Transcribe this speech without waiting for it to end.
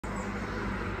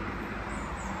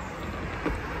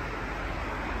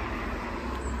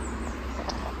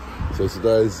So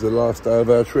today is the last day of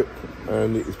our trip,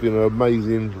 and it's been an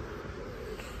amazing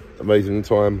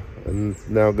time. And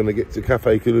now I'm going to get to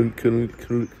Cafe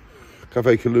Calunya,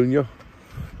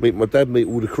 meet my dad, meet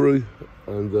all the crew,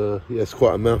 and yeah, it's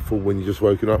quite a mouthful when you're just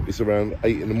woken up. It's around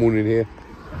 8 in the morning here,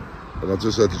 and I've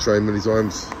just heard the train many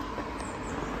times.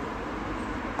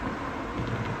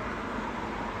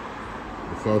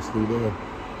 The car's still there.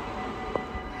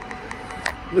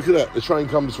 Look at that, the train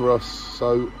comes for us.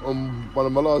 So on one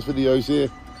of my last videos here,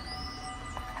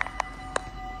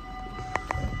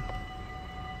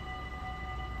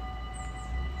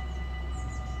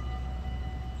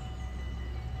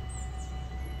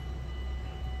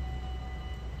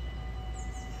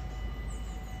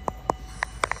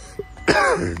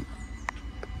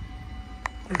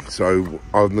 so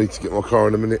I need to get my car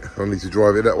in a minute. I need to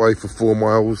drive it that way for 4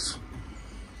 miles.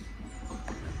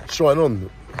 Shine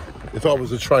on. If I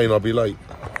was a train, I'd be late.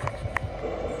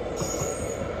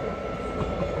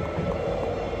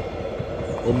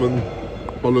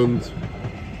 Holland,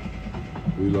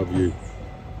 we love you.